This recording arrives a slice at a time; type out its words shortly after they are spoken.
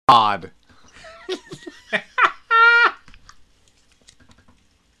God.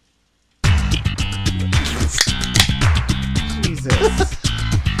 Jesus.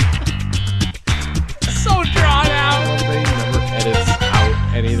 So drawn out. They never edits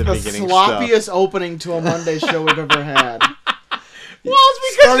out any of the The beginning sloppiest opening to a Monday show we've ever had. Well,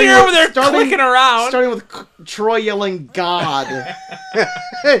 it's because you're over there clicking around. Starting with Troy yelling "God."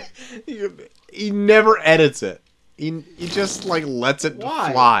 stuff. He never edits it. He just like lets it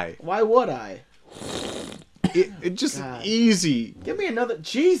Why? fly. Why would I? It just God. easy. Give me another.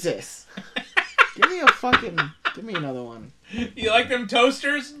 Jesus. Give me another one. You like them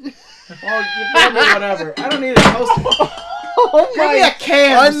toasters? Oh, give me whatever. I don't need a toaster. Oh Give me a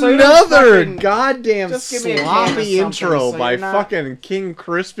can. so you don't Another fucking- goddamn just give me a can of sloppy something intro so by you're not- fucking King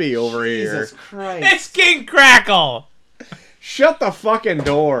Crispy over here. Jesus Christ. It's King Crackle. Shut the fucking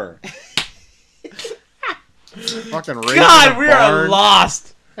door. Fucking raising God, the we are barn.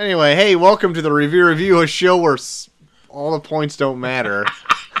 lost. Anyway, hey, welcome to the Review, a show where all the points don't matter.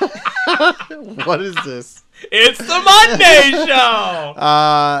 What is this? It's the Monday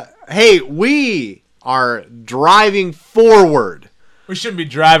show. Hey, we are driving forward We shouldn't be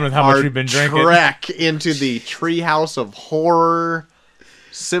driving with how much our we've been drinking. trek into the Treehouse of Horror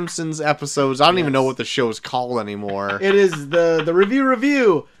Simpsons episodes. I don't even know what the show is called anymore. It is the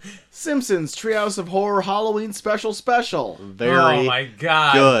review Simpsons Treehouse of Horror Halloween special. Very Oh my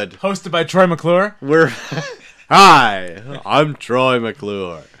God. good. Hosted by Troy McClure. We're Hi, I'm Troy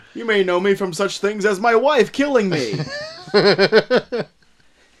McClure. You may know me from such things as my wife killing me.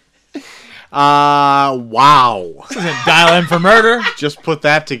 Wow. This isn't Dial M for Murder. Just put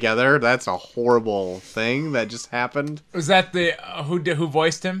that together. That's a horrible thing that just happened. Was that the who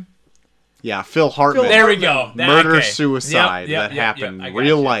voiced him? Yeah, Phil Hartman. There we go. Murder Okay. suicide Yep, that yep, happened. yep, I got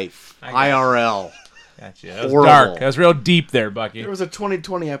Real you. life. I got IRL. Gotcha. That was Horrible. dark. That was real deep there, Bucky. There was a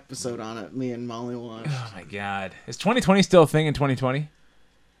 2020 episode on it. Me and Molly watched. Oh my God. Is 2020 still a thing in 2020?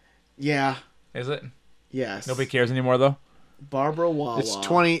 Yeah. Is it? Yes. Nobody cares anymore though. Barbara Wawa. It's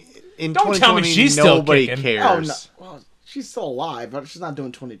 20 in Don't 2020 tell me she's still nobody kicking. cares. Oh no. Well, she's still alive, but she's not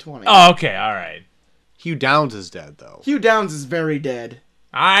doing 2020. Oh, okay. All right. Hugh Downs is dead though. Hugh Downs is very dead.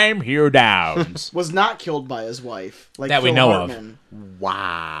 I'm Hugh Downs. Was not killed by his wife. Like That we Phil know of. Hartman.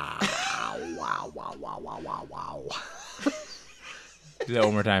 Wow. Wow. Do that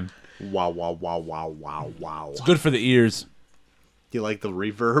one more time. Wow. It's good for the ears. You like the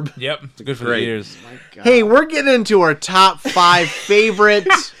reverb? Yep. It's good for Great. the ears. My God. Hey, we're getting into our top 5 favorite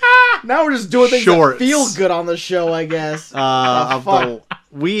Now we're just doing things Shorts. that feel good on the show, I guess. of fuck.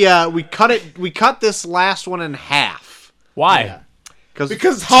 the we cut this last one in half. Why? Yeah. Because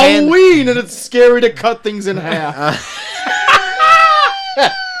Because Halloween and it's scary to cut things in half.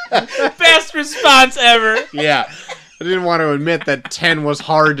 Best response ever. Yeah. I didn't want to admit that 10 was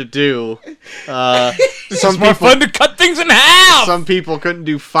hard to do. Some It's more people fun to cut things in half. some people couldn't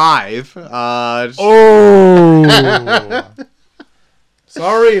do 5. Oh.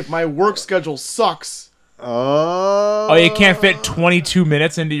 Sorry if my work schedule sucks. Oh, you can't fit 22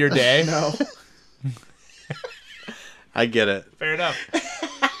 minutes into your day? No. I get it. Fair enough.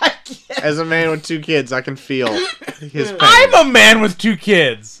 As a man with 2 kids, I can feel his pain. I'm a man with 2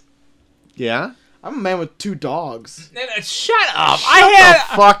 kids. Yeah? I'm a man with 2 dogs. Shut up. Shut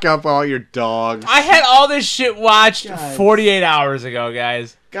the fuck up, all your dogs. I had all this shit watched Guys. 48 hours ago,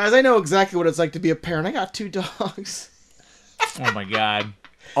 guys. Guys, I know exactly what it's like to be a parent. I got 2 dogs. Oh my God.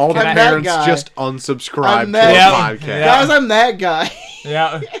 All the I'm that parents guy. just unsubscribe I'm to that the guy. podcast. Yeah. Guys, I'm that guy.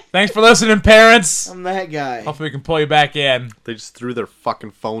 Yeah. Thanks for listening, parents. I'm that guy. Hopefully we can pull you back in. They just threw their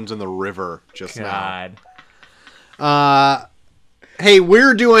fucking phones in the river just God. now. Hey,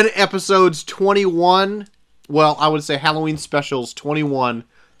 we're doing episodes 21. Well, I would say Halloween specials 21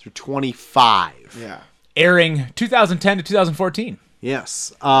 through 25. Yeah. Airing 2010 to 2014.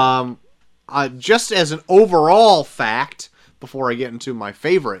 Yes. Just as an overall fact, before I get into my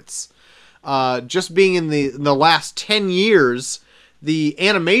favorites, just being in the last 10 years, the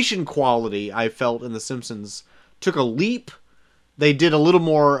animation quality I felt in The Simpsons took a leap. They did a little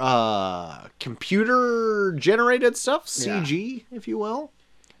more computer-generated stuff, CG, if you will.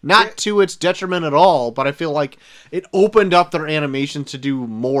 Not to its detriment at all, but I feel like it opened up their animation to do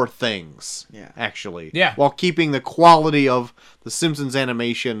more things, actually. Yeah. While keeping the quality of The Simpsons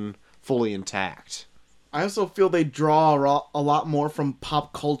animation fully intact. I also feel they draw a lot more from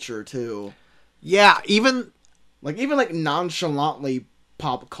pop culture, too. Yeah, even nonchalantly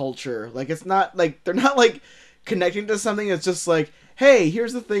pop culture. Like, it's not, like, they're not, like, connecting to something. It's just like, hey,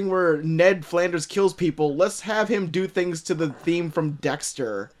 here's the thing where Ned Flanders kills people. Let's have him do things to the theme from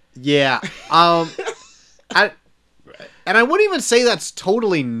Dexter. yeah. And I wouldn't even say that's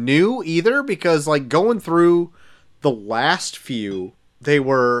totally new either, because like going through the last few, they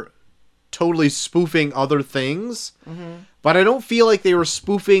were totally spoofing other things, but I don't feel like they were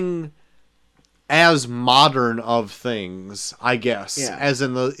spoofing as modern of things, I guess, as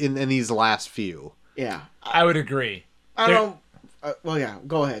in in these last few. Yeah. I would agree. I don't... well, yeah.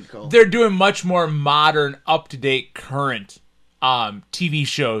 Go ahead, Cole. They're doing much more modern, up-to-date, current TV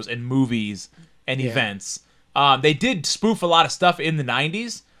shows and movies and events. They did spoof a lot of stuff in the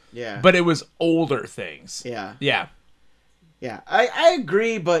 90s, but it was older things. Yeah. Yeah. Yeah. I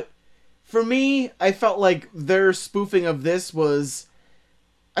agree, but for me, I felt like their spoofing of this was...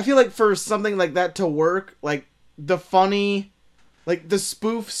 I feel like for something like that to work, like, the funny... Like, the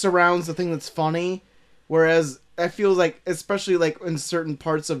spoof surrounds the thing that's funny, whereas I feel like, especially, like, in certain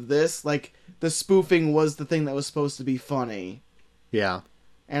parts of this, like, the spoofing was the thing that was supposed to be funny. Yeah.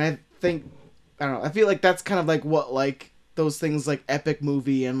 And I think... I don't know. I feel like that's kind of like what, like, those things like Epic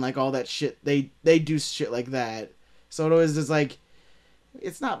Movie and, like, all that shit, they do shit like that. So it always is like,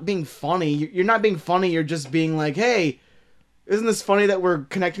 it's not being funny. You're not being funny, you're just being like, hey... Isn't this funny that we're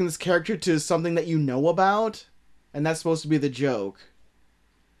connecting this character to something that you know about? And that's supposed to be the joke.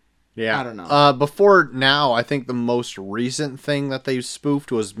 Yeah. I don't know. Before now, I think the most recent thing that they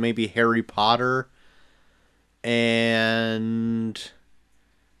spoofed was maybe Harry Potter. And...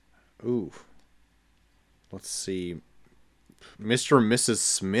 Ooh. Let's see. Mr. and Mrs.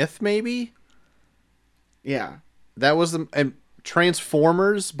 Smith, maybe? Yeah. That was the... And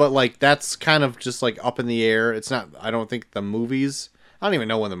Transformers, but like that's kind of just like up in the air. It's not, I don't think the movies, I don't even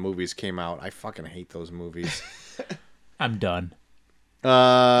know when the movies came out. I fucking hate those movies. I'm done.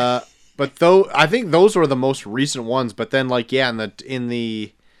 But though I think those were the most recent ones, but then like in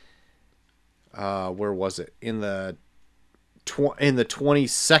the where was it? In the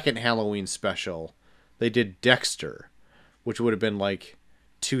 22nd Halloween special, they did Dexter, which would have been like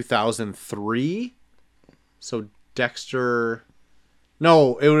 2003. So Dexter...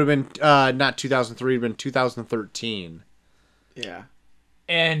 No, it would have been not 2003. It would have been 2013. Yeah.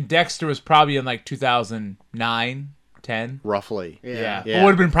 And Dexter was probably in like 2009, 10. Roughly. Yeah. It would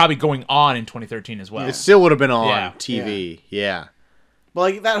have been probably going on in 2013 as well. It still would have been on TV. Yeah. But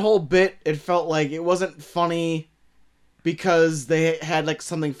like that whole bit, it felt like it wasn't funny because they had like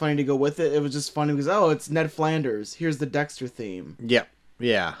something funny to go with it. It was just funny because, oh, it's Ned Flanders. Here's the Dexter theme. Yep.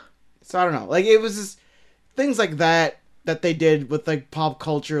 Yeah. So I don't know. Like it was just things like that they did with like pop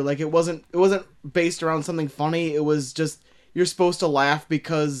culture. Like it wasn't based around something funny. It was just you're supposed to laugh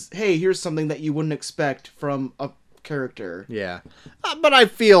because hey, here's something that you wouldn't expect from a character. Yeah. But I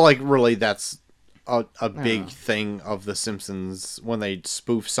feel like really that's a big thing of The Simpsons when they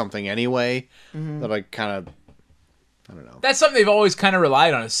spoof something anyway. That I kind of I don't know. That's something they've always kind of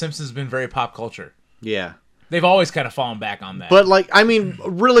relied on. Simpsons has been very pop culture. Yeah. They've always kind of fallen back on that. But like, I mean,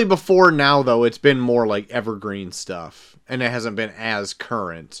 really before now though, it's been more like evergreen stuff, and it hasn't been as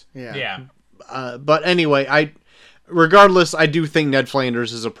current. Yeah. But anyway, regardless, I do think Ned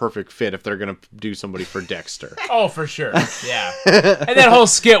Flanders is a perfect fit if they're gonna do somebody for Dexter. Oh, for sure. Yeah. And that whole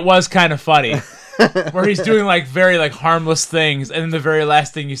skit was kind of funny, where he's doing like very like harmless things, and then the very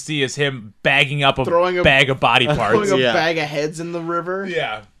last thing you see is him bagging up a bag of body parts. Throwing a bag of heads in the river.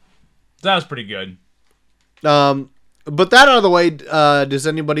 Yeah. That was pretty good. But that out of the way, does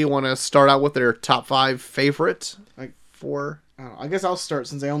anybody want to start out with their top 5 favorite? Like 4? I don't know. I guess I'll start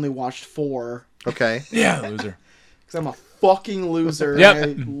since I only watched 4. Okay. Yeah, loser. Because I'm a fucking loser. Yep.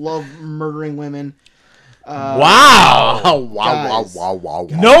 I love murdering women. Wow. Wow.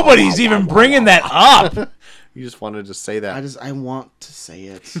 Nobody's even bringing that up. You just wanted to say that. I want to say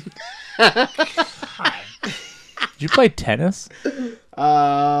it. Did you play tennis?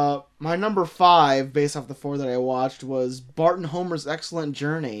 My number 5, based off the 4 that I watched, was Bart and Homer's Excellent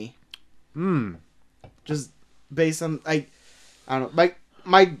Journey. Just based on I don't know.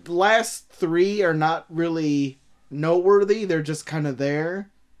 My last 3 are not really noteworthy. They're just kind of there,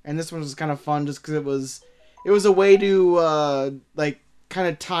 and this one was kind of fun just because it was a way to like kind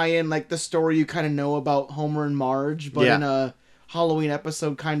of tie in like the story you kind of know about Homer and Marge, but in a Halloween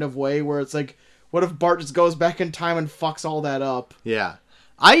episode kind of way, where it's like, what if Bart just goes back in time and fucks all that up? Yeah.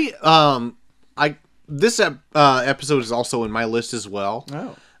 This episode is also in my list as well.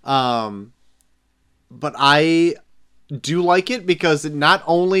 Oh. But I do like it because it not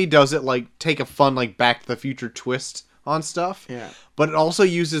only does it like take a fun like Back to the Future twist on stuff, but it also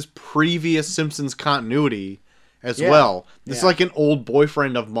uses previous Simpsons continuity as well. It's like an old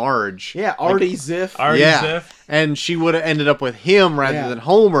boyfriend of Marge. Yeah, Artie Ziff. Artie Ziff. and she would have ended up with him rather Yeah. than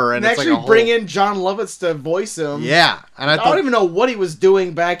Homer. And it's actually like a bring whole... in John Lovitz to voice him. Yeah, and I I thought, don't even know what he was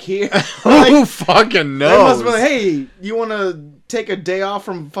doing back here. who fucking They knows? must have been like, hey, you want to take a day off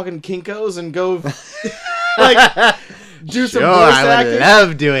from fucking Kinko's and go, like, do some Sure, voice I would acting?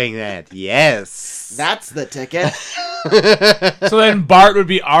 love doing that. Yes. That's the ticket. So then Bart would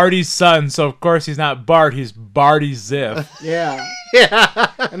be Artie's son. So of course he's not Bart. He's Barty Ziff. Yeah.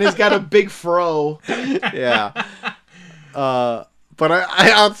 Yeah. And he's got a big fro. Yeah. But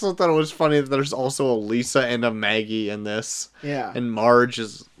I also thought it was funny that there's also a Lisa and a Maggie in this. Yeah. And Marge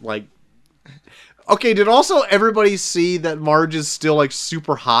is like... Okay, did also everybody see that Marge is still like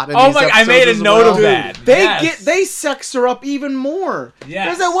super hot in Oh these my! I episodes made a as note well? of that. They Yes. they sex her up even more. Yes.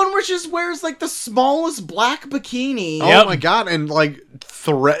 There's that one where she just wears like the smallest black bikini. Oh Yep. my god, and like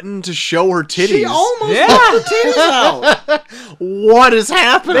threatened to show her titties. She almost Yeah. put her titties out. What is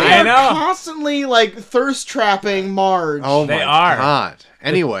happening? They I are know. constantly like thirst trapping Marge. Oh They my are. god.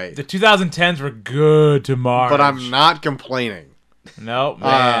 Anyway, The 2010s were good to Marge. but I'm not complaining. Nope,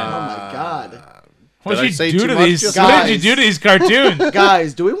 man. Oh my god. what did I did say you do too to much these? just What now? did you do to these cartoons?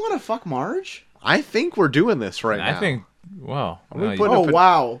 Guys, do we want to fuck Marge? I think we're doing this right now. I think. Well, we no, put you, Oh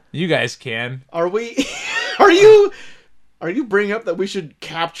wow. you guys can. Are we Are you bringing up that we should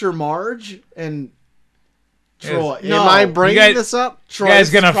capture Marge and Troy? Yes. No. Am I bringing guys- this up? You guys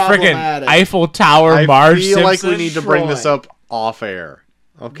Troy's gonna freaking problematic. Eiffel Tower I Marge feel Simpson? like we need to bring this Troy. up off air.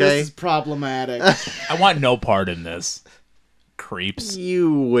 This Okay? is problematic. I want no part in this. Creeps.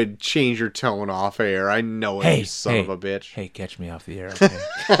 You would change your tone off air. I know it, Hey, you son hey, of a bitch. Hey, catch me off the air. Okay?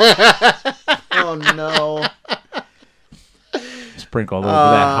 Oh no. Sprinkle a little bit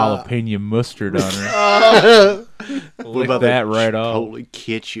of that jalapeno mustard on her. What Lick about that right off. Holy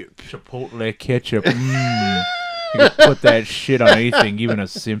ketchup. Chipotle ketchup. Mmm. You can put that shit on anything, even a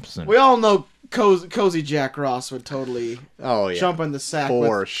Simpson. We all know Cozy Jack Ross would totally Oh yeah. jump in the sack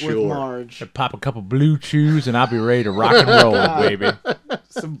For with sure. Marge. Pop a couple blue chews and I'll be ready to rock and roll, baby.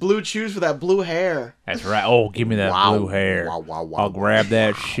 Some blue chews for that blue hair. That's right. Oh, give me that Wow. blue hair. Wow, wow, wow, I'll wow. grab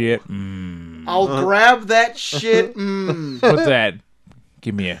that shit. Mmm. I'll grab that shit. Put that.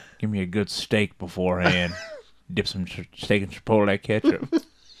 Give me a good steak beforehand. Dip some steak in Chipotle ketchup.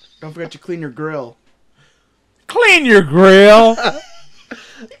 Don't forget to clean your grill. Clean your grill.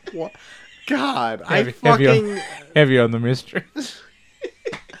 God, Heavy on the mystery.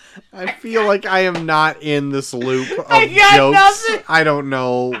 I feel like I am not in this loop of I got jokes. nothing. I don't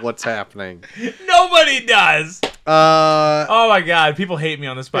know what's happening. Nobody does. Uh, Oh my god, people hate me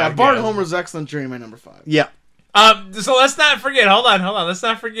on this podcast. Yeah, Bart and Homer's Excellent Journey, my number 5. yeah. So let's not forget. Hold on. Let's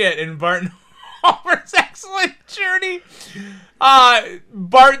not forget. In Bart and Homer's Excellent Journey,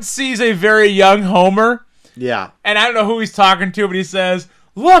 Bart sees a very young Homer, Yeah. and I don't know who he's talking to, but he says,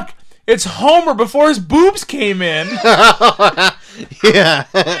 "Look, it's Homer before his boobs came in." Yeah.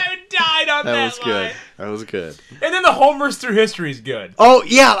 I died on that, That was good. line. That was good. And then the Homers Through History is good. Oh,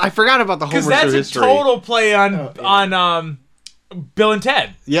 yeah. I forgot about the Because Homer that's through a history. total play on Bill and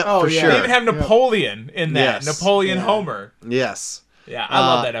Ted. Yep, Oh, for yeah. sure. They even have Napoleon in that. Yes. Napoleon Yeah. Homer. Yes. Yeah, I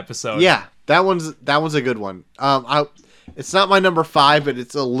love that episode. Yeah, that one's a good one. It's not my number 5, but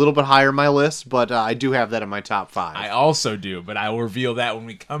it's a little bit higher on my list. But I do have that in my top 5. I also do, but I will reveal that when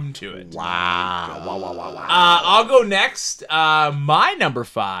we come to it. Wow. Wow, wow, wow, wow. I'll go next. My number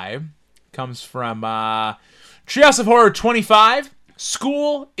 5 comes from Treehouse of Horror 25.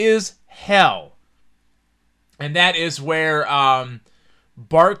 School is Hell. And that is where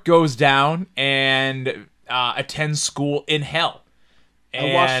Bart goes down and attends school in hell.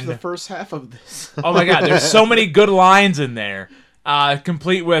 I watched And the first half of this. oh my god, there's so many good lines in there.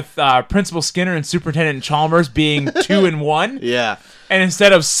 Complete with Principal Skinner and Superintendent Chalmers being 2 in 1. Yeah. And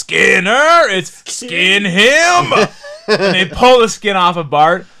instead of Skinner, it's skin him. And they pull the skin off of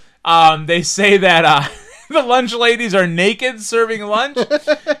Bart. They say that the lunch ladies are naked serving lunch.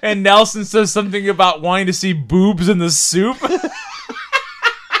 And Nelson says something about wanting to see boobs in the soup.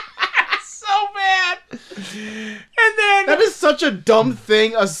 So bad. And then... That is such a dumb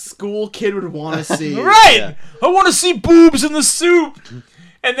thing a school kid would want to see. Right! Yeah. I want to see boobs in the soup!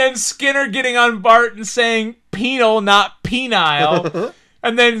 And then Skinner getting on Bart and saying penal, not penile.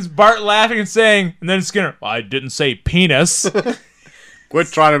 And then Bart laughing and saying, and then Skinner, I didn't say penis. Quit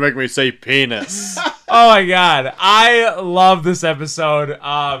trying to make me say penis. Oh my god. I love this episode.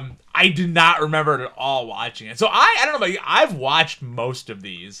 I do not remember it at all watching it. So I don't know about you, I've watched most of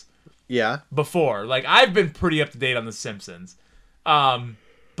these Yeah. before. Like, I've been pretty up to date on The Simpsons.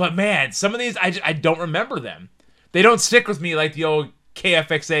 But man, some of these, I don't remember them. They don't stick with me like the old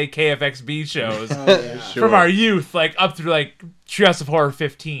KFXA, KFXB shows Sure. from our youth, like up through like Treehouse of Horror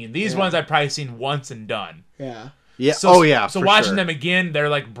 15. These ones I've probably seen once and done. Yeah. Yeah. So, So So watching sure. them again, they're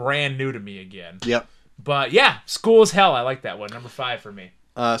like brand new to me again. Yep. But yeah, School as Hell. I like that one. Number 5 for me.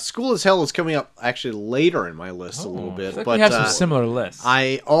 School as Hell is coming up actually later in my list a little bit, I think but we have some similar lists.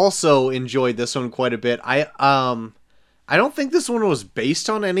 I also enjoyed this one quite a bit. I don't think this one was based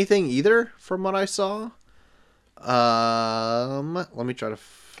on anything either, from what I saw. Let me try to.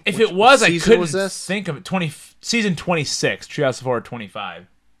 If it was, I season couldn't was this? think of it. Season 26, Treehouse of Horror 25.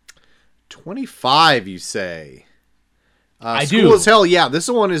 25, you say? I School do. as Hell. Yeah, this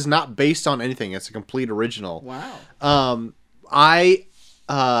one is not based on anything. It's a complete original. Wow.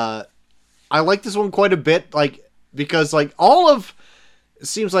 I like this one quite a bit, like because like all of it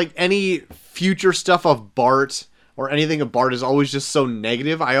seems like any future stuff of Bart or anything of Bart is always just so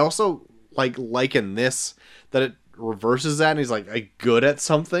negative. I also like in this that it reverses that and he's like good at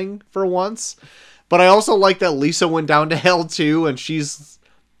something for once. But I also like that Lisa went down to hell too and she's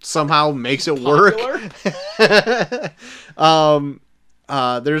somehow makes it work.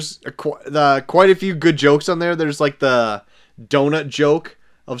 There's quite a few good jokes on there. There's like the donut joke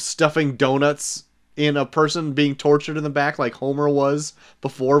of stuffing donuts in a person being tortured in the back like Homer was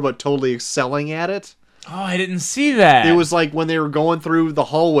before, but totally excelling at it. Oh, I didn't see that. It was like when they were going through the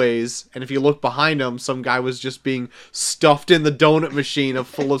hallways, and if you look behind them, some guy was just being stuffed in the donut machine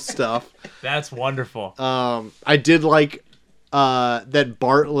full of stuff. That's wonderful. I did like that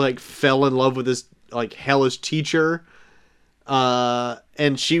Bart like fell in love with his like hellish teacher.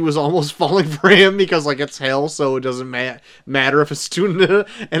 And she was almost falling for him because like it's hell, so it doesn't matter if a student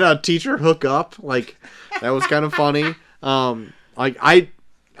and a teacher hook up. Like that was kind of funny. Like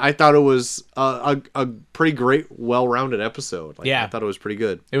I thought it was a pretty great, well-rounded episode. Like, Yeah. I thought it was pretty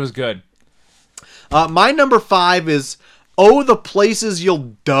good. It was good. My number 5 is Oh, the Places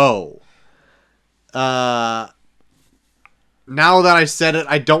You'll Doe. Now that I said it,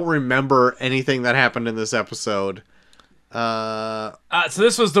 I don't remember anything that happened in this episode. So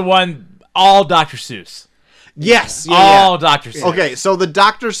this was the one, all Dr. Seuss. Yes. Yeah, All Dr. Seuss. Okay, so the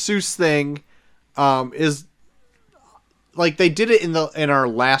Dr. Seuss thing is like they did it in our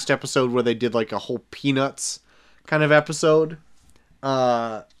last episode where they did like a whole Peanuts kind of episode.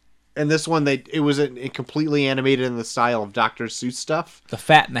 And this one it was completely animated in the style of Dr. Seuss stuff. The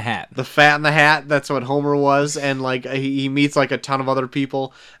Fat in the Hat. The Fat in the Hat, that's what Homer was, and like he meets like a ton of other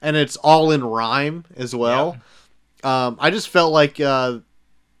people, and it's all in rhyme as well. Yeah. I just felt like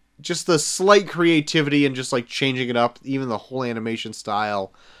just the slight creativity and just like changing it up, even the whole animation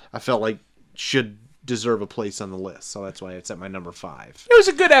style, I felt like should deserve a place on the list. So that's why it's at my number 5. It was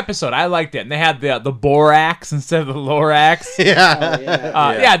a good episode. I liked it. And they had the borax instead of the Lorax. Yeah.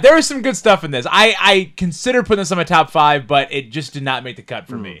 Yeah, there was some good stuff in this. I considered putting this on my top 5, but it just did not make the cut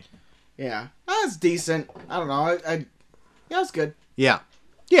for me. Yeah. That's decent. I don't know. Yeah, it's good. Yeah.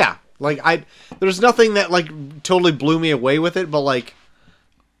 Yeah. Like there's nothing that like totally blew me away with it, but like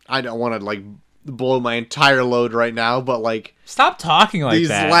I don't want to like blow my entire load right now, but like Stop talking like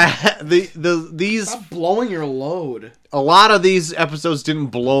that. These Stop blowing your load. a lot of these episodes didn't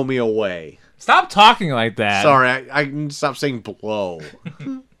blow me away. Stop talking like that. Sorry, I can stop saying blow.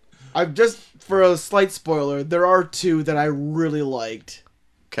 I've just for a slight spoiler, there are 2 that I really liked.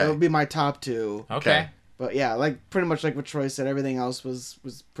 That would Okay. be my top 2. Okay. But yeah, like pretty much like what Troy said, everything else was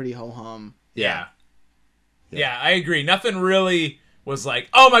pretty ho hum. Yeah. Yeah, I agree. Nothing really was like,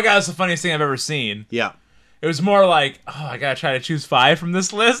 oh my god, that's the funniest thing I've ever seen. Yeah. It was more like, oh, I gotta try to choose 5 from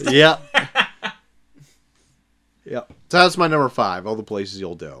this list. Yeah. Yeah. So that's my number 5. All the Places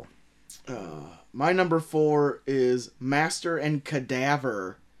You'll Do. My number 4 is Master and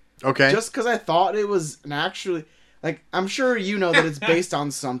Cadaver. Okay. Just because I thought it was like, I'm sure you know that it's based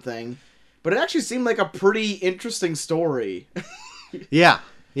on something, but it actually seemed like a pretty interesting story. Yeah.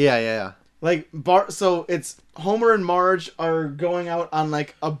 Yeah. Like, so it's Homer and Marge are going out on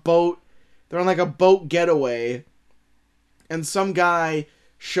like a boat. They're on like a boat getaway, and some guy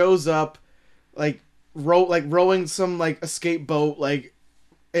shows up, like rowing some like escape boat, like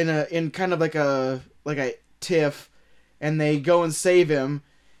in kind of like a tiff, and they go and save him.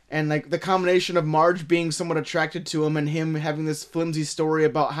 And like the combination of Marge being somewhat attracted to him and him having this flimsy story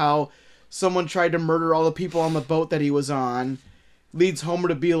about how someone tried to murder all the people on the boat that he was on leads Homer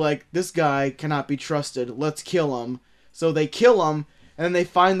to be like, this guy cannot be trusted. Let's kill him. So they kill him, and then they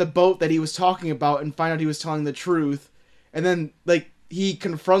find the boat that he was talking about and find out he was telling the truth. And then like he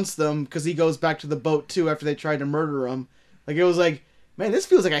confronts them because he goes back to the boat too after they tried to murder him. Like it was like, man, this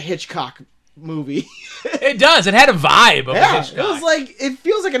feels like a Hitchcock movie. It does. It had a vibe of a Yeah, Hitchcock. it was like, it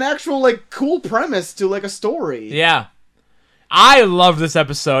feels like an actual like cool premise to like a story. Yeah. I loved this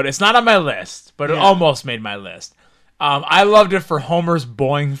episode. It's not on my list, but it almost made my list. I loved it for Homer's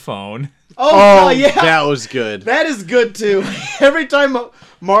Boing phone. Oh, yeah. That was good. That is good, too. Every time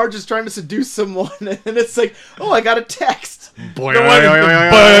Marge is trying to seduce someone, and it's like, oh, I got a text. Boing,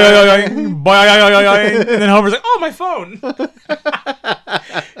 And then Homer's like, oh, my phone.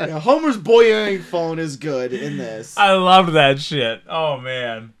 Yeah, Homer's boing phone is good in this. I loved that shit. Oh,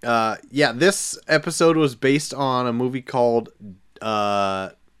 man. Yeah, this episode was based on a movie called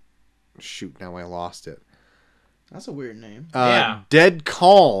shoot, now I lost it. That's a weird name. Dead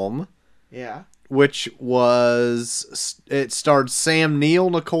Calm. Yeah. Which it starred Sam Neill,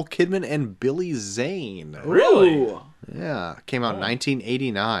 Nicole Kidman, and Billy Zane. Really? Ooh. Yeah, came out in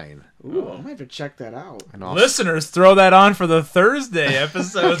 1989. Ooh, I might have to check that out. Listeners, throw that on for the Thursday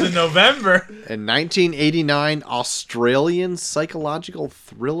episodes in November. In 1989, Australian psychological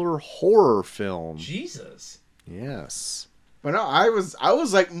thriller horror film. Jesus. Yes. But no, I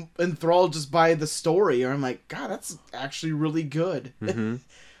was like enthralled just by the story. I'm like, God, that's actually really good. Mm-hmm.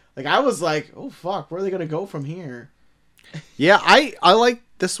 Like I was like, oh fuck, where are they gonna go from here? Yeah, I like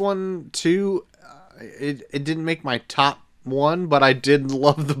this one too. It didn't make my top one, but I did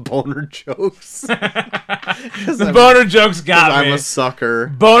love the boner jokes. The boner jokes got me. I'm a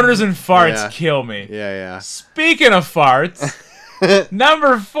sucker. Boners and farts kill me. Yeah. Speaking of farts,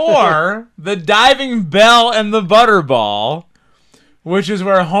 number 4, the diving bell and the butterball, which is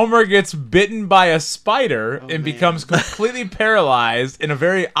where Homer gets bitten by a spider and becomes completely paralyzed in a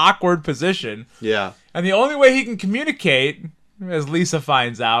very awkward position. Yeah. And the only way he can communicate, as Lisa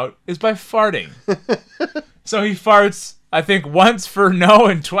finds out, is by farting. So he farts, I think, once for no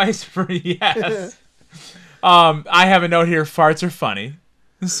and twice for yes. I have a note here, farts are funny.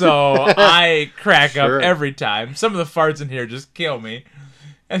 So I crack up every time. Some of the farts in here just kill me.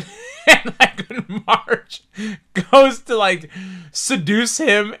 And like when Marge goes to like seduce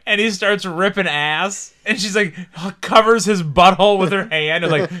him and he starts ripping ass and she's like covers his butthole with her hand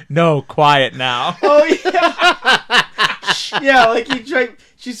and like, no, quiet now. Oh yeah. Yeah, like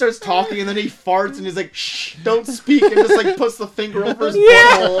she starts talking and then he farts and he's like, shh, don't speak, and just like puts the finger over his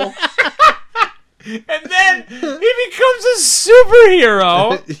butthole. And then he becomes a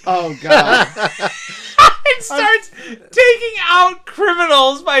superhero. Oh god. And starts taking out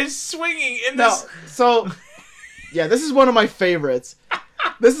criminals by swinging in this. So, yeah, this is one of my favorites.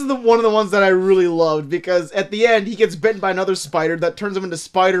 This is one of the ones that I really loved because at the end he gets bitten by another spider that turns him into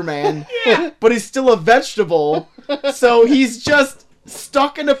Spider-Man. Yeah. But he's still a vegetable, so he's just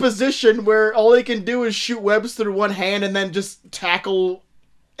stuck in a position where all he can do is shoot webs through one hand and then just tackle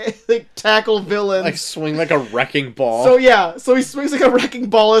villains. Like swing like a wrecking ball. So he swings like a wrecking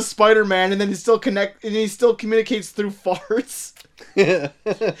ball as Spider-Man, and then he still communicates through farts.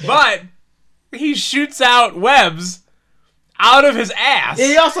 But he shoots out webs out of his ass.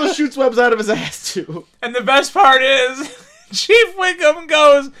 He also shoots webs out of his ass too. And the best part is Chief Wiggum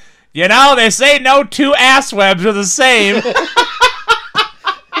goes, you know, they say no two ass webs are the same.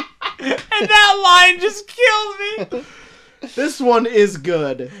 And that line just killed me. This one is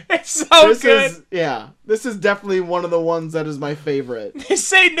good. It's so good. This is definitely one of the ones that is my favorite. They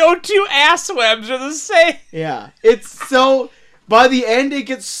say no two ass webs are the same. Yeah. It's so... By the end, it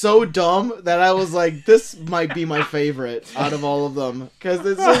gets so dumb that I was like, this might be my favorite out of all of them. Because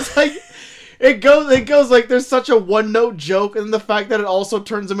it's just like... It goes like there's such a one-note joke, and the fact that it also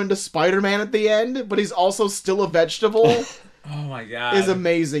turns him into Spider-Man at the end, but he's also still a vegetable. Oh my god. Is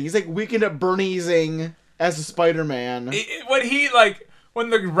amazing. He's like Weekend at Bernie'sing as a Spider-Man. When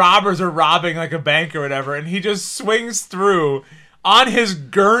the robbers are robbing like a bank or whatever, and he just swings through on his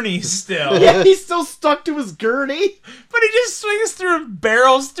gurney still. Yeah, he's still stuck to his gurney. But he just swings through and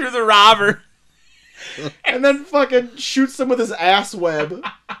barrels through the robber. And then fucking shoots them with his ass web.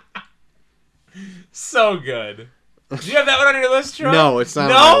 So good. Do you have that one on your list, Troy? No, it's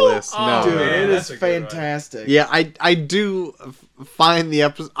not on my list. Oh, no, Dude, man, it is that's a good one. fantastic. Yeah, I do find the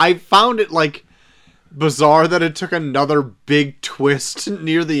episode... I found it, like, bizarre that it took another big twist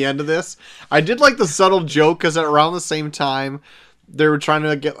near the end of this. I did like the subtle joke, because around the same time, they were trying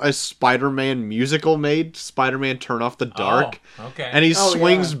to get a Spider-Man musical made, Spider-Man Turn Off the Dark. Oh, okay. And he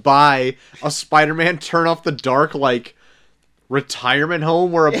swings by a Spider-Man Turn Off the Dark, like... retirement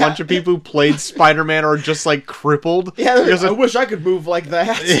home where a bunch of people who played Spider-Man are just like crippled. Yeah, because I wish I could move like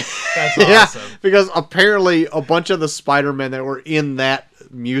that. That's awesome. Yeah, because apparently a bunch of the Spider-Men that were in that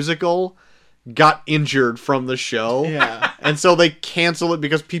musical got injured from the show. Yeah. And so they canceled it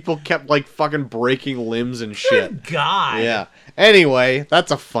because people kept like fucking breaking limbs and shit. Good God. Yeah. Anyway,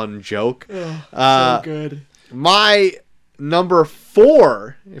 that's a fun joke. So good. My number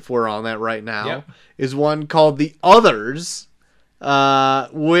 4, if we're on that right now, is one called The Others.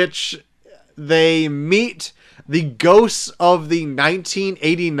 which they meet the ghosts of the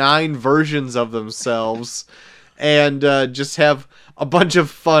 1989 versions of themselves and just have a bunch of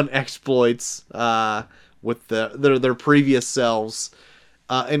fun exploits with their previous selves,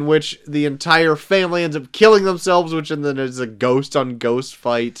 in which the entire family ends up killing themselves, which and then there's a ghost on ghost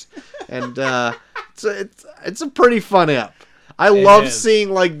fight, and it's a pretty fun ep. I love seeing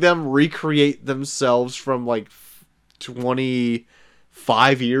like them recreate themselves from like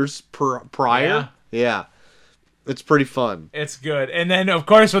 25 years prior. Yeah. It's pretty fun. It's good. And then, of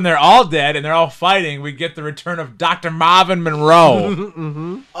course, when they're all dead and they're all fighting, we get the return of Dr. Marvin Monroe.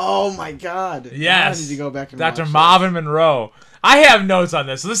 Mm-hmm. Oh, my God. Yes. I need to go back and Dr. watch Marvin Monroe. I have notes on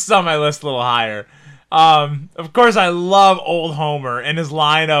this, so this is on my list a little higher. Of course, I love old Homer and his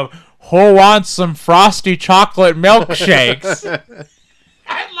line of, "Who wants some frosty chocolate milkshakes?"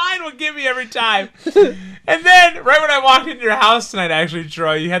 That line will get me every time. And then, right when I walked into your house tonight, actually,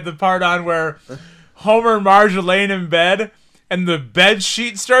 Troy, you had the part on where Homer and Marge are laying in bed, and the bed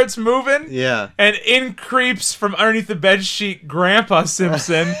sheet starts moving. Yeah. And in creeps from underneath the bed sheet Grandpa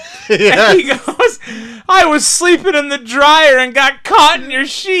Simpson. Yeah. And he goes, "I was sleeping in the dryer and got caught in your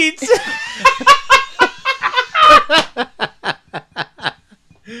sheets."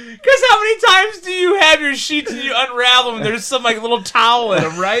 Because how many times do you have your sheets and you unravel them and there's some like little towel in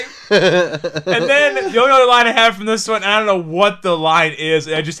them, right? And then the only other line I have from this one, and I don't know what the line is,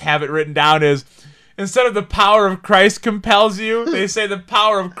 I just have it written down, is instead of the power of Christ compels you, they say the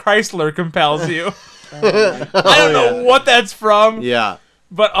power of Chrysler compels you. I don't know what that's from. Yeah.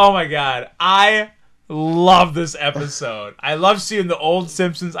 But oh my God, I love this episode. I love seeing the old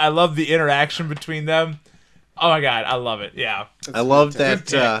Simpsons. I love the interaction between them. Oh my God, I love it. Yeah. I love that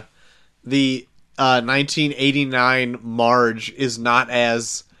the 1989 Marge is not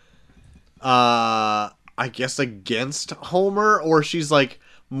as, I guess, against Homer, or she's like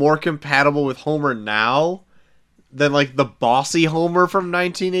more compatible with Homer now than like the bossy Homer from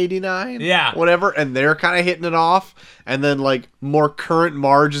 1989. Yeah. Whatever. And they're kind of hitting it off. And then like more current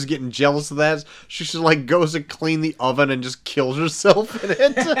Marge is getting jealous of that. She just like goes and clean the oven and just kills herself in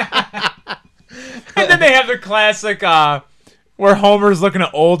it. And then they have the classic where Homer's looking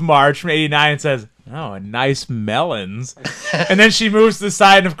at old Marge from 89 and says, "Oh, nice melons." And then she moves to the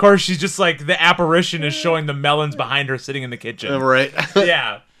side, and of course she's just like, the apparition is showing the melons behind her sitting in the kitchen. Right.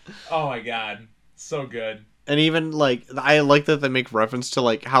 Yeah. Oh my God. So good. And even like, I like that they make reference to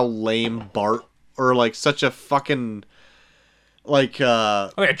like how lame Bart, or like such a fucking like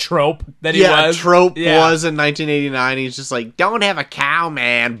a trope that he yeah, was. a trope Yeah. was in 1989. He's just like, "Don't have a cow,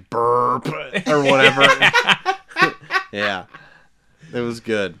 man, burp," or whatever. Yeah, it was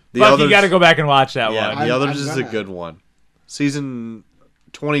good. But you got to go back and watch that yeah, one. the others is a good one. Season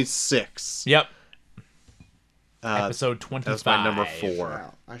 26. Yep. Episode 25. That's my number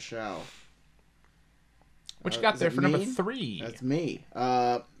 4. I shall. What you got there for me? number 3? That's me.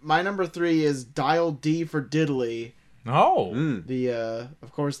 My number 3 is Dial D for Diddley. Oh. The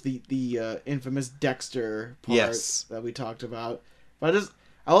of course the infamous Dexter part Yes. that we talked about. But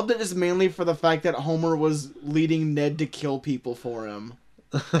I loved it just mainly for the fact that Homer was leading Ned to kill people for him.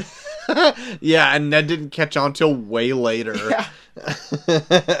 Yeah, and Ned didn't catch on till way later. Yeah.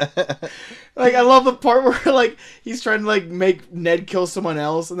 Like, I love the part where, like, he's trying to, like, make Ned kill someone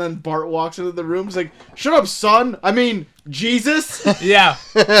else, and then Bart walks into the room. He's like, "Shut up, son. I mean, Jesus." Yeah.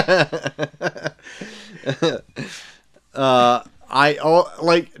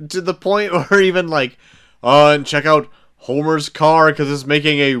 Like to the point where even like, and check out Homer's car because it's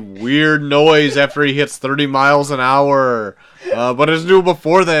making a weird noise after he hits 30 miles an hour. But it's new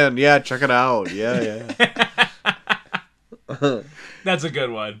before then. Yeah, check it out. Yeah. That's a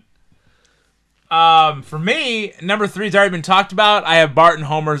good one. For me, number 3's already been talked about. I have Bart and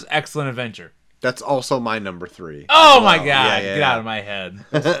Homer's Excellent Adventure. That's also my number 3. Oh my God! Yeah. Get out of my head.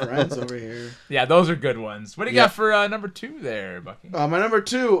 Friends over here. Yeah, those are good ones. What do you got for number 2 there, Bucky? My number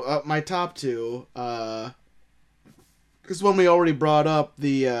 2, my top 2, because one we already brought up,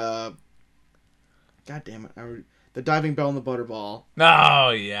 the God damn it, the Diving Bell and the Butterball. Oh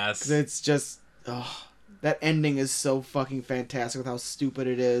yes. It's just, that ending is so fucking fantastic with how stupid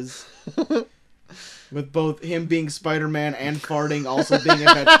it is. With both him being Spider-Man and farting also being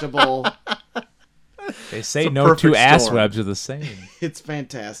a vegetable. They say no two ass webs are the same. It's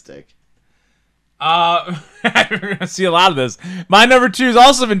fantastic. We're gonna see a lot of this. My number 2 has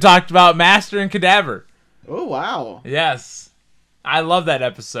also been talked about, Master and Cadaver. Oh, wow. Yes. I love that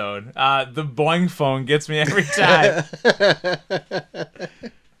episode. The boing phone gets me every time.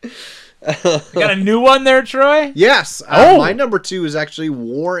 Got a new one there, Troy? Yes. Oh. My number 2 is actually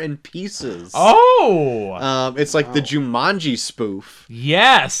War and Pieces. Oh. It's like the Jumanji spoof.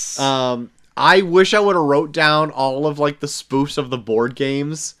 Yes. I wish I would have wrote down all of like the spoofs of the board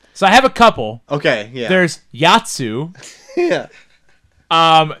games. So I have a couple. Okay, yeah. There's Yatsu. yeah.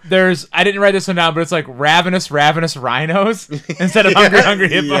 I didn't write this one down, but it's like ravenous rhinos instead of hungry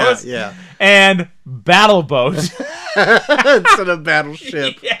hippos. Yeah. And Battle Boat. Instead of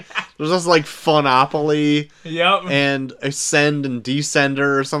Battleship. Yeah. There's also like Funopoly Yep. and Ascend and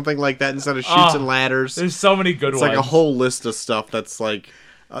Descender or something like that instead of Chutes and Ladders. There's so many good It's ones. like a whole list of stuff that's like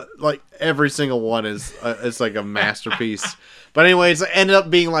every single one is like a masterpiece. But anyways, it ended up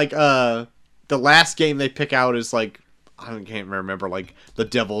being like the last game they pick out is like I can't remember like the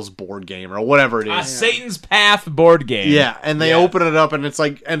Devil's board game or whatever it is. Satan's Path board game. Yeah, and they open it up and it's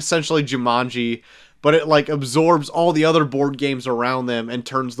like essentially Jumanji, but it like absorbs all the other board games around them and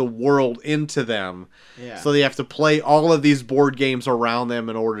turns the world into them. Yeah. So they have to play all of these board games around them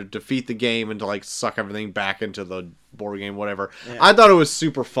in order to defeat the game and to like suck everything back into the board game, whatever. Yeah. I thought it was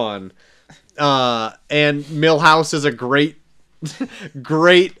super fun. And Milhouse is a great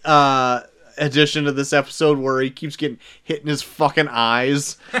addition to this episode where he keeps getting hit in his fucking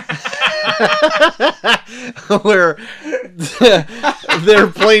eyes. Where they're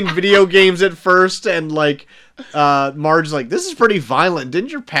playing video games at first and like Marge's like, this is pretty violent.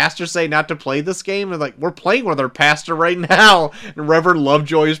 Didn't your pastor say not to play this game? And like, we're playing with our pastor right now. And Reverend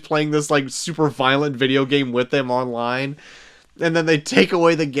Lovejoy is playing this like super violent video game with them online. And then they take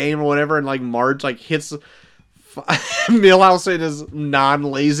away the game or whatever, and like Marge like hits Milhouse in his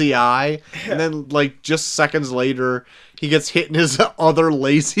non-lazy eye, and then like just seconds later he gets hit in his other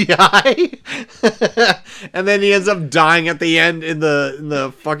lazy eye, and then he ends up dying at the end in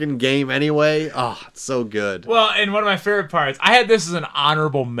the fucking game anyway. Oh, it's so good. Well, and one of my favorite parts, I had this as an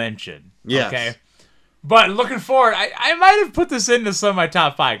honorable mention. Yes. Okay. But looking forward, I might have put this into some of my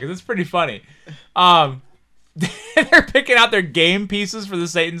top 5 because it's pretty funny. They're picking out their game pieces for the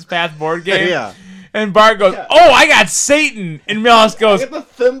Satan's Path board game. Yeah. And Bart goes, "Oh, I got Satan," and Milhouse goes, I got the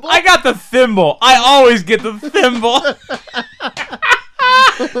thimble. "I got the thimble. I always get the thimble."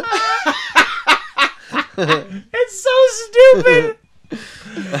 It's so stupid.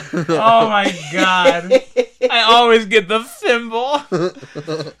 Oh my god! I always get the thimble.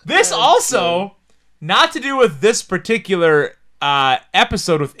 This also, not to do with this particular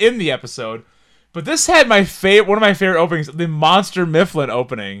episode within the episode, but this had one of my favorite openings, the Monster Mifflin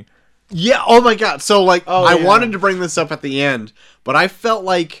opening. Yeah, oh my god. So, like, I yeah. wanted to bring this up at the end, but I felt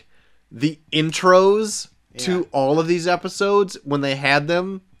like the intros to all of these episodes, when they had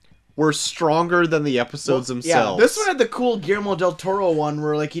them, were stronger than the episodes themselves. Yeah, this one had the cool Guillermo del Toro one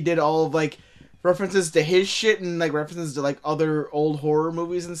where, like, he did all of, like, references to his shit and, like, references to, like, other old horror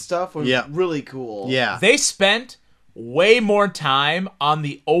movies and stuff was really cool. Yeah. They spent way more time on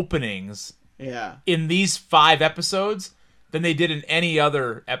the openings in these 5 episodes than they did in any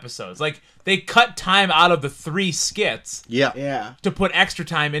other episodes. Like, they cut time out of the 3 skits Yeah. to put extra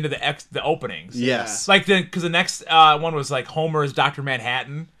time into the openings. Yes. Like, because the next one was, like, Homer as Dr.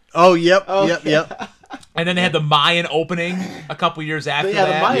 Manhattan. Oh, yep, Oh, yep, yeah. yep. And then they had the Mayan opening a couple years after But that.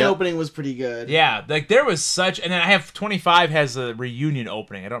 the Mayan Yep. opening was pretty good. Yeah, like there was such, and then I have 25 has a reunion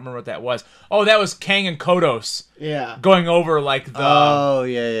opening. I don't remember what that was. Oh, that was Kang and Kodos Yeah. going over like the Oh,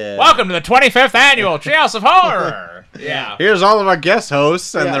 yeah. welcome to the 25th annual Treehouse of Horror. Yeah. Here's all of our guest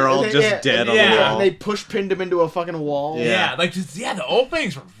hosts, and Yeah, they're all and just dead on yeah. the And wall. they push pinned him into a fucking wall. Yeah, like the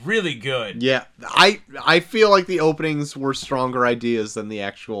openings were really good. Yeah, I feel like the openings were stronger ideas than the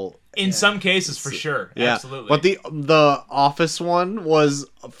actual. In some cases, for sure. Yeah, Absolutely. but the Office one was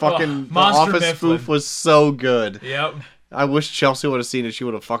fucking. The Monster Office Mifflin. spoof was so good. Yep. I wish Chelsea would have seen it. She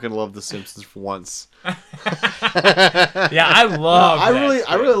would have fucking loved The Simpsons for once. Yeah, I love. I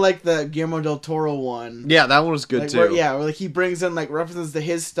that really like the Guillermo del Toro one. Yeah, that one was good Like, too. where like he brings in like references to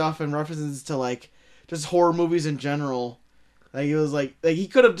his stuff and references to like just horror movies in general. Like he was like he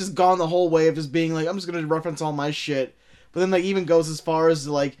could have just gone the whole way of just being like, I'm just gonna reference all my shit, but then like even goes as far as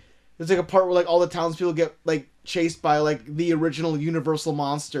like there's like a part where like all the townspeople get like chased by like the original Universal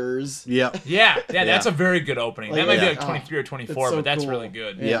monsters. Yep. Yeah, that's a very good opening. Like, That might be yeah. like 23 or 24, It's so but that's cool. really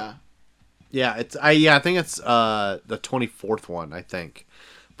good. Yeah. Yeah, I think it's the 24th one, I think.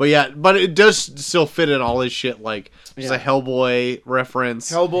 But yeah, but it does still fit in all his shit, like there's a Hellboy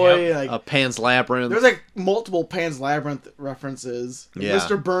reference, Hellboy, like Pan's Labyrinth. there's like multiple Pan's Labyrinth references. Yeah.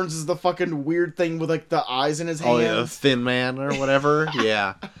 Mr. Burns is the fucking weird thing with like the eyes in his hands. Oh, yeah, the Thin Man or whatever.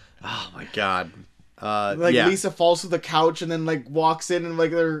 Yeah. Oh my god. Like yeah. Lisa falls to the couch and then like walks in and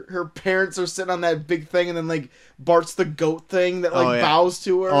like her parents are sitting on that big thing and then like Bart's the goat thing that like bows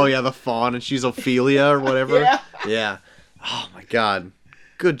to her. Oh yeah, the fawn and she's Ophelia or whatever. Yeah. Yeah. Oh my god.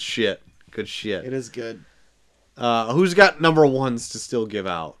 Good shit. Good shit. It is good. Who's got number ones to still give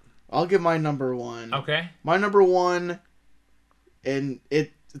out? I'll give my number one. Okay. My number one, and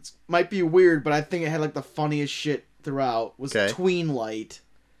it might be weird, but I think it had like the funniest shit throughout, was Tween Light.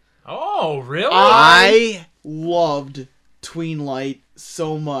 Oh, really? I loved Tween Light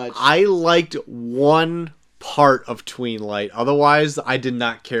so much. I liked one part of Tween Light. Otherwise, I did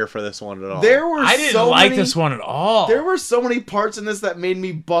not care for this one at all. I didn't like this one at all. There were so many parts in this that made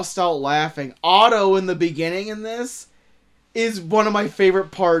me bust out laughing. Otto in the beginning in this is one of my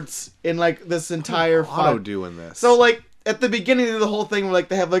favorite parts in like this entire Otto doing this. So like at the beginning of the whole thing, where like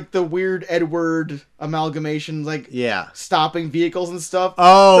they have like the weird Edward amalgamation, like stopping vehicles and stuff.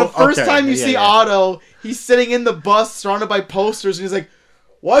 Oh, the first time you see Otto, he's sitting in the bus surrounded by posters, and he's like,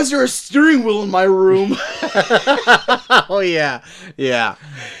 "Why is there a steering wheel in my room?" Oh yeah, yeah.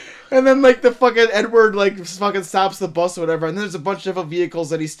 And then like the fucking Edward like fucking stops the bus or whatever, and then there's a bunch of different vehicles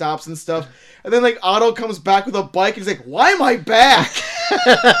that he stops and stuff. And then like Otto comes back with a bike, and he's like, "Why am I back?"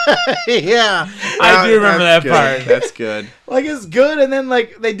 Yeah, I do remember that part. That's good. Like it's good, and then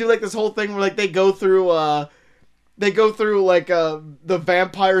like they do like this whole thing where like they go through like the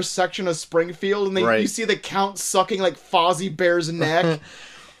vampire section of Springfield, and you see the Count sucking like Fozzie Bear's neck.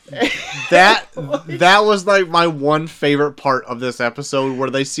 That was like my one favorite part of this episode, where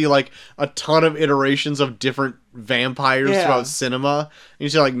they see like a ton of iterations of different vampires throughout cinema. And you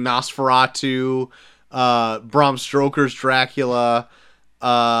see like Nosferatu, Bram Stoker's Dracula,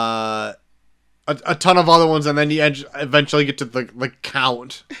 a ton of other ones, and then you eventually get to the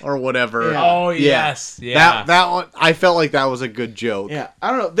Count or whatever. Yeah. Oh yes, yeah. That one, I felt like that was a good joke. Yeah,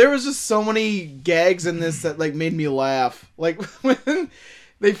 I don't know. There was just so many gags in this that like made me laugh. Like when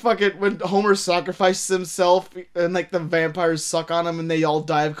when Homer sacrifices himself and like the vampires suck on him and they all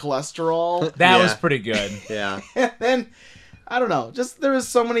die of cholesterol. That was pretty good. Yeah. And then I don't know. Just there was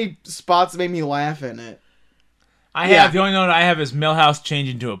so many spots that made me laugh in it. The only note I have is Milhouse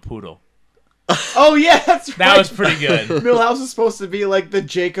changing to a poodle. Oh yeah, that's right. That was pretty good. Milhouse is supposed to be like the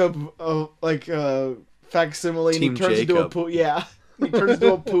Jacob facsimile, and he turns into a poodle. Yeah, he turns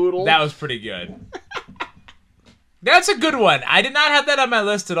into a poodle. That was pretty good. That's a good one. I did not have that on my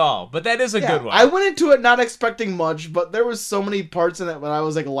list at all, but that is a good one. I went into it not expecting much, but there was so many parts in it when I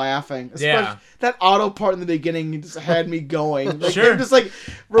was like laughing. Especially that Otto part in the beginning just had me going. Like, sure. Him just like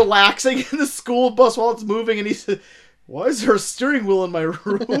relaxing in the school bus while it's moving, and he said, "Why is there a steering wheel in my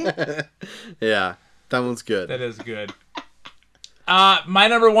room?" Yeah, that one's good. That is good. My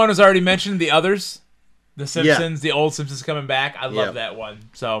number one was already mentioned. The Others, The Simpsons, the old Simpsons coming back. I love that one.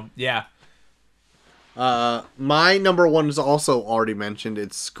 So yeah. My number one is also already mentioned.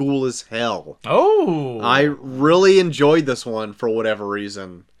 It's School is Hell. Oh, I really enjoyed this one for whatever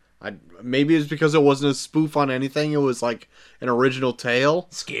reason. Maybe it's because it wasn't a spoof on anything. It was like an original tale.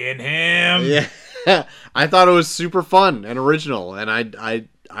 Skin him. Yeah, I thought it was super fun and original, and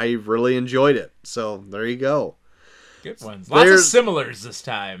I really enjoyed it. So there you go. Good ones. Lots of similars this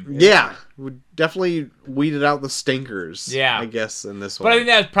time. Yeah, we definitely weeded out the stinkers. Yeah, I guess in this one. But I think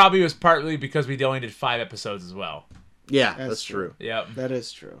that probably was partly because we only did 5 episodes as well. Yeah, that's true. Yep, that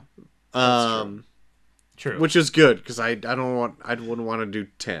is true. True. Which is good because I wouldn't want to do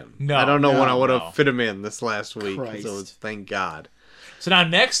 10. No, I don't know when I would have fit them in this last week. Christ. So thank God. So now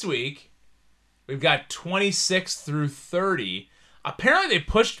next week we've got 26 through 30. Apparently they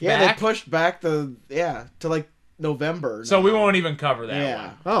pushed back. Yeah, they pushed back to like November. So we won't even cover that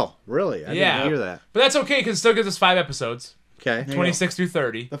one. Oh, really? I didn't hear that. But that's okay because it still gives us 5 episodes. Okay. 26 through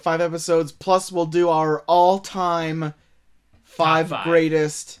 30. The 5 episodes, plus we'll do our all-time 5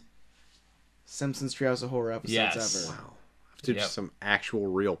 greatest Simpsons Treehouse of Horror episodes ever. Wow. I have to do some actual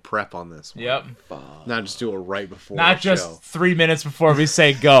real prep on this one. Yep. Not just do it right before Not the just show. 3 minutes before we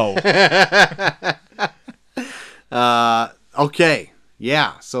say go. Okay.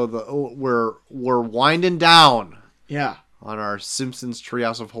 Yeah, so we're winding down. Yeah. On our Simpsons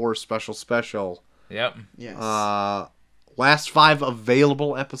Treehouse of Horror special. Yep. Yes. Last 5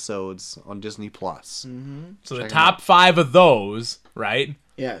 available episodes on Disney Plus. Mm-hmm. So the top 5 of those, right?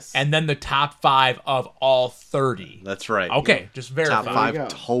 Yes. And then the top 5 of all 30. That's right. Okay, just verify. Top 5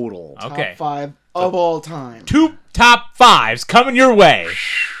 total. Okay. Top 5 of all time. 2 top 5s coming your way.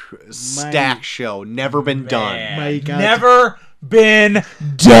 Stack show. Never been done. My God. Never been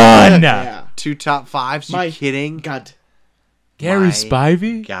done. Yeah. 2 top 5s? You kidding? God. Gary My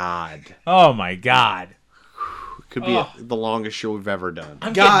Spivey? God. Oh my God. Could be the longest show we've ever done.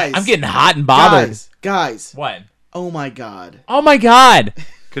 I'm Guys. getting hot and bothered. Guys. What? Oh my god. Oh my god.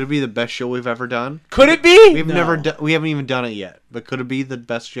 Could it be the best show we've ever done? Could it be? We've No. never done. We haven't even done it yet. But could it be the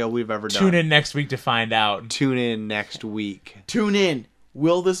best show we've ever done? Tune in next week to find out. Tune in next week. Tune in.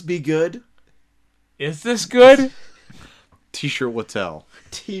 Will this be good? Is this good? T-shirt will tell.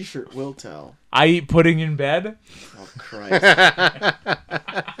 T-shirt will tell. I eat pudding in bed. Oh Christ.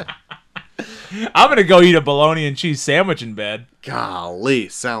 I'm gonna go eat a bologna and cheese sandwich in bed. Golly,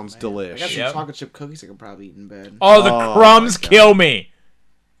 sounds I got delish. some Yep. chocolate chip cookies I could probably eat in bed. Oh, the Oh, crumbs my God. kill me.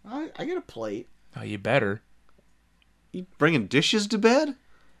 I get a plate. Oh, you better. You bringing dishes to bed?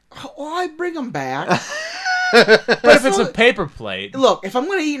 Oh, I bring them back. But if it's a still- paper plate, Look, if I'm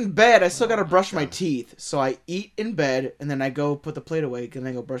gonna eat in bed, I still gotta brush my teeth. So I eat in bed, and then I go put the plate away, and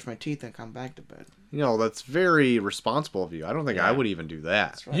then go brush my teeth, and come back to bed. You know, that's very responsible of you. I don't think I would even do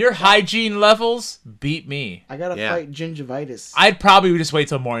that. Right. your hygiene levels beat me. I gotta Yeah. fight gingivitis. I'd probably just wait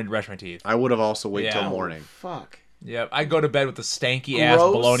till morning to brush my teeth. I would have also waited Yeah. till morning. Fuck. Yep, I'd go to bed with the stanky ass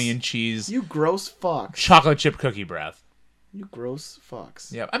Gross. bologna and cheese, You gross fucks. chocolate chip cookie breath. You gross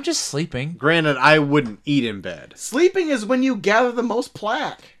fucks. Yep, I'm just sleeping. Granted, I wouldn't eat in bed. Sleeping is when you gather the most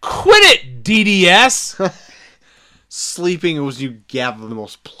plaque. Quit it, DDS. Sleeping was you gather the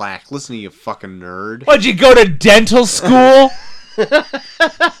most plaque. Listen to you, fucking nerd. What'd you go to dental school?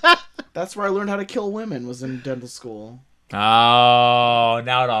 That's where I learned how to kill women, was in dental school. Oh,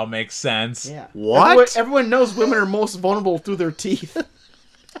 now it all makes sense. Yeah. What? Everyone knows women are most vulnerable through their teeth.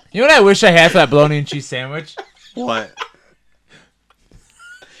 You know what I wish I had for that bologna and cheese sandwich? What?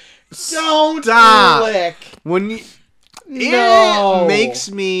 Don't Stop. lick. When you, No. it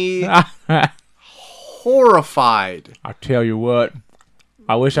makes me I'll horrified. tell you what.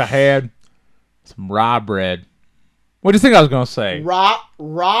 I wish I had some rye bread. What do you think I was gonna say? Raw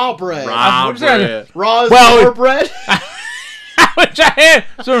bread. What is that? Raw is Well, more bread. I wish I had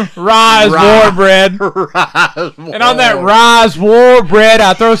some rye war bread. And on that rye war bread,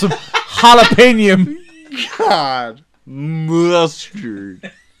 I throw some jalapeno. God,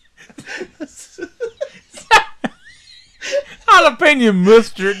 mustard. Jalapeno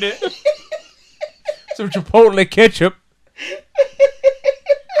mustard. Some chipotle ketchup.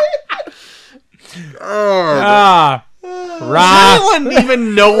 Ah. Rye. I wouldn't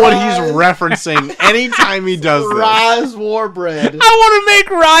even know what he's referencing anytime he does this. Ra's war bread. I want to make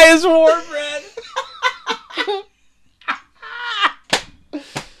Raya's war bread.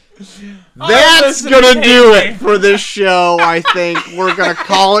 That's listen gonna to do me. it for this show, I think. We're gonna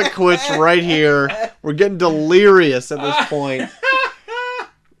call it quits right here. We're getting delirious at this point.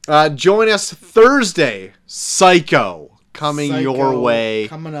 Join us Thursday, Psycho, coming your Psycho way.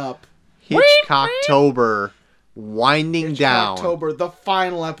 Coming up. Hitchcocktober, winding down. Hitchcocktober, the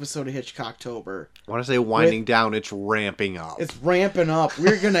final episode of Hitchcocktober. When I say winding down, it's ramping up. It's ramping up.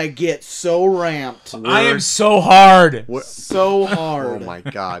 We're gonna get so ramped. I am so hard. So hard. Oh my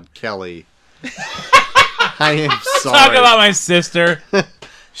God, Kelly. I am sorry. Talk about my sister.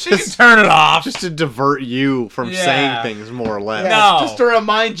 She can turn it off. Just to divert you from Yeah. saying things more or less. Yeah, No. Just to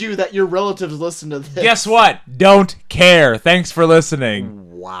remind you that your relatives listen to this. Guess what? Don't care. Thanks for listening.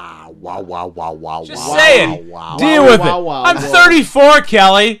 Wow, wow, wow, wow, wow, Just wow, saying. wow, wow. Deal Wow, with wow, it. wow, I'm wow. 34,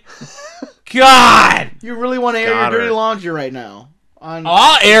 Kelly. God. You really want to air Got your dirty her. laundry right now on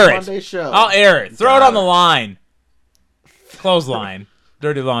I'll air it. Monday show. I'll air it. Throw Got it on it. the line. Clothesline.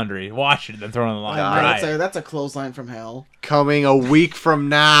 Dirty laundry. Wash it, then throw it on the line. Got it. Right. That's a clothesline from hell. Coming a week from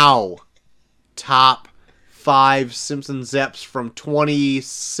now, top 5 Simpson Zeps from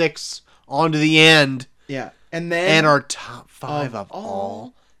 26 on to the end, Yeah, and then and our top 5 Of of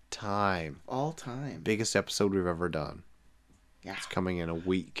all time. all time. Biggest episode we've ever done. Yeah, It's coming in a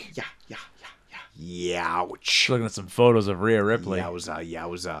week. yeah. Youch. Looking at some photos of Rhea Ripley.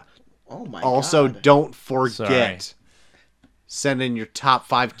 Yowza. Oh my Also, god. don't forget, send in your top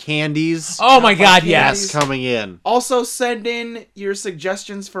 5 candies. Oh my God, candies. yes. That's coming in. Also, send in your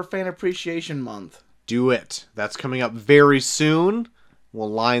suggestions for Fan Appreciation Month. Do it. That's coming up very soon.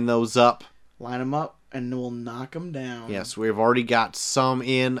 We'll line those up. Line them up, and we'll knock them down. Yes, we've already got some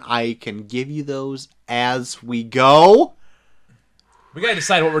in. I can give you those as we go. We gotta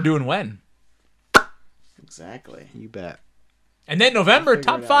decide what we're doing when. Exactly. You bet. And then November, figure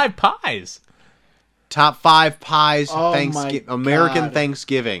top it out. 5 pies. Top 5 pies, Oh Thanksgiving, my American God.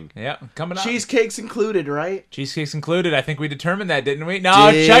 Thanksgiving. Yeah, coming up. Cheesecake's included, right? Cheesecake's included. I think we determined that, didn't we? No,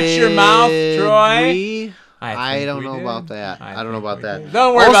 shut your mouth, Did Troy. we? I think don't we know did. about that. I don't know think about we that. did.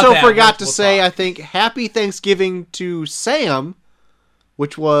 Don't worry also about that. forgot to We'll say, talk. I think, Happy Thanksgiving to Sam,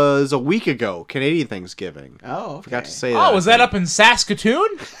 which was a week ago, Canadian Thanksgiving. Oh, okay. Forgot to say that. Oh, was I that think. up in Saskatoon?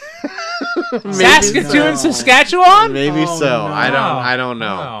 Saskatoon, so. Saskatchewan? Maybe Oh, so. no. I don't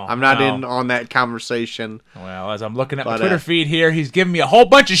know. No, I'm not no. in on that conversation. Well, as I'm looking at my But, Twitter feed here, he's giving me a whole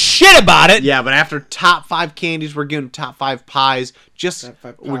bunch of shit about it. Yeah, but after top 5 candies, we're giving top 5 pies. Just Top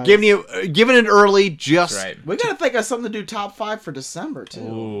 5 we're pies. giving it early. Just That's right. We gotta think of something to do top 5 for December too.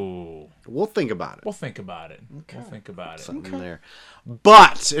 Ooh. we'll think about it. We'll think about it. We'll think about it. Something there.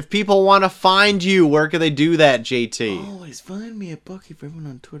 But if people want to find you, where can they do that, JT? Always find me at Bucky for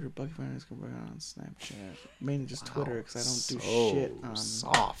everyone on Twitter. Bucky for everyone on Snapchat. Mainly just Twitter because I don't do shit on.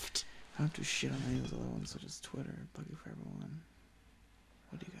 Soft. I don't do shit on any of those other ones, so just Twitter. Bucky for everyone.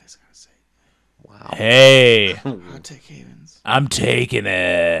 What do you guys gotta say? Wow. Hey, Hot Take Havens. I'm taking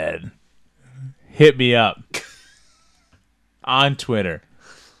it. Hit me up on Twitter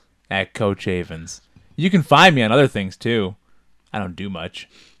at Coach Havens. You can find me on other things too. I don't do much.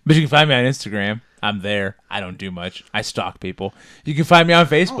 But you can find me on Instagram. I'm there. I don't do much. I stalk people. You can find me on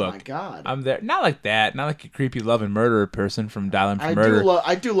Facebook. Oh my god. I'm there. Not like that. Not like a creepy love and murderer person from Dial-In for I Murder.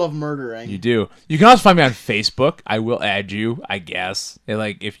 do love murdering. You do. You can also find me on Facebook. I will add you, I guess,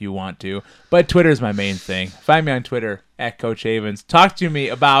 if you want to. But Twitter is my main thing. Find me on Twitter at Coach Havens. Talk to me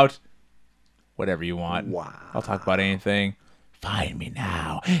about whatever you want. Wow. I'll talk about anything. Find me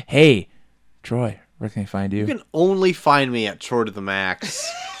now. Hey, Troy, where can I find you? You can only find me at Troy to the Max.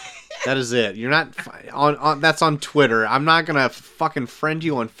 That is it. You're not on. That's on Twitter. I'm not gonna fucking friend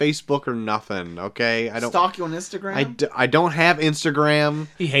you on Facebook or nothing. Okay, I don't stalk you on Instagram. I don't have Instagram,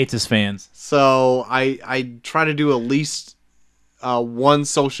 He hates his fans. so I try to do at least one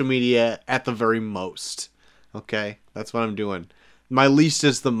social media at the very most. Okay, that's what I'm doing. My least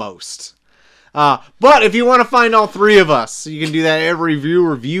is the most. But if you want to find all 3 of us, you can do that at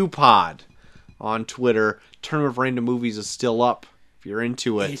Review Pod on Twitter. Tournament of Random Movies is still up. If you're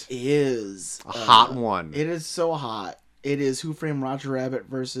into it, It is a hot one. It is so hot. It is Who Framed Roger Rabbit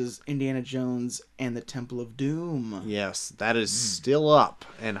versus Indiana Jones and the Temple of Doom. Yes, that is still up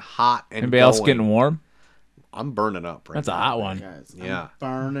and hot and Anybody else going. getting warm? I'm burning up right That's a now. hot one. Guys, Yeah. I'm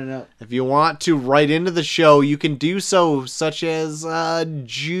burning up. If you want to write into the show, you can do so, such as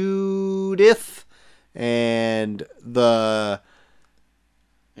Judith and the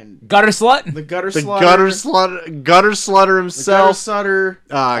Gutter slut? The gutter the slutter. gutter slutter himself, Gutter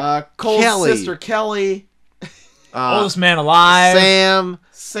slutter. Cole's Kelly. sister Kelly. Oldest man alive.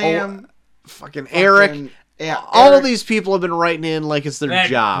 Sam. fucking Eric. Yeah. All Eric. these people have been writing in like it's their That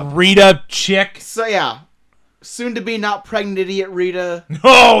job. Rita chick. So yeah. Soon to be not pregnant idiot Rita.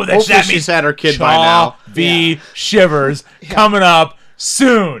 Oh, that Hopefully means she's had her kid by now. V Shivers coming up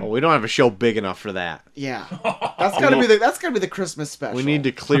soon. Well, we don't have a show big enough for that. Yeah. That's gotta be the Christmas special. We need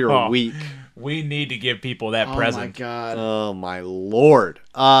to clear a week. We need to give people that Oh present. my god. Oh my lord!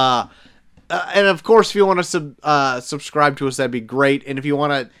 And of course, if you want to subscribe to us, that'd be great. And if you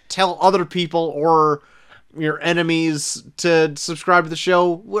want to tell other people or your enemies to subscribe to the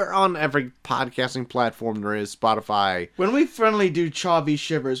show, we're on every podcasting platform there is. Spotify. When we finally do Chaw v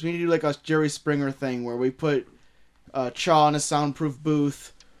Shivers, we need to do like a Jerry Springer thing where we put Chaw in a soundproof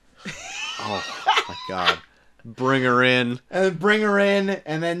booth Oh my god! Bring her in. and then bring her in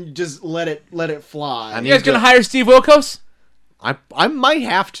and then just let it fly. I You guys gonna hire Steve Wilkos? I might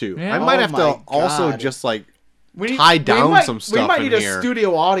have to. Yeah. I might Oh have my to also God. just like We tie down some stuff We might in need here. a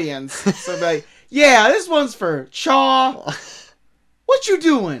studio audience. So be like, yeah, this one's for Chaw. What you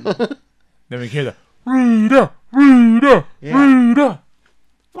doing? Then we hear the Rita, Rita, Yeah. Rita.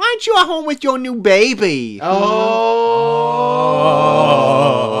 why aren't you at home with your new baby? Oh.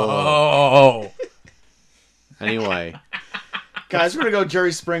 Oh. Anyway, Guys, we're gonna go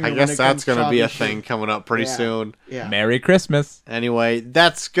Jerry Springer. I when guess it that's comes gonna Chaw be v a Shivers. thing coming up pretty Yeah. soon. Yeah. Merry Christmas. Anyway,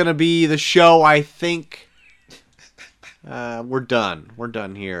 that's gonna be the show. I think we're done. We're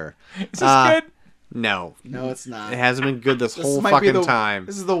done here. Is this good? No, No, it's not. it hasn't been good this This whole might be fucking the- time.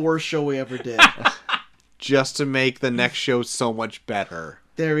 This is the worst show we ever did. Just to make the next show so much better.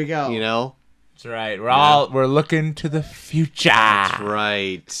 There we go. You know. That's right. We're looking to the future.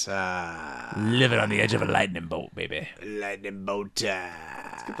 Right. Living on the edge of a lightning bolt, baby. Lightning bolt.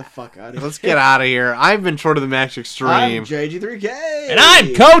 Get the fuck out of here. Let's get out of here. I've been Short of the Max Extreme. I'm JG3K. And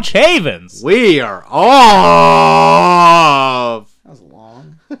I'm Coach Havens. We are off. That was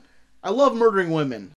long. I love murdering women.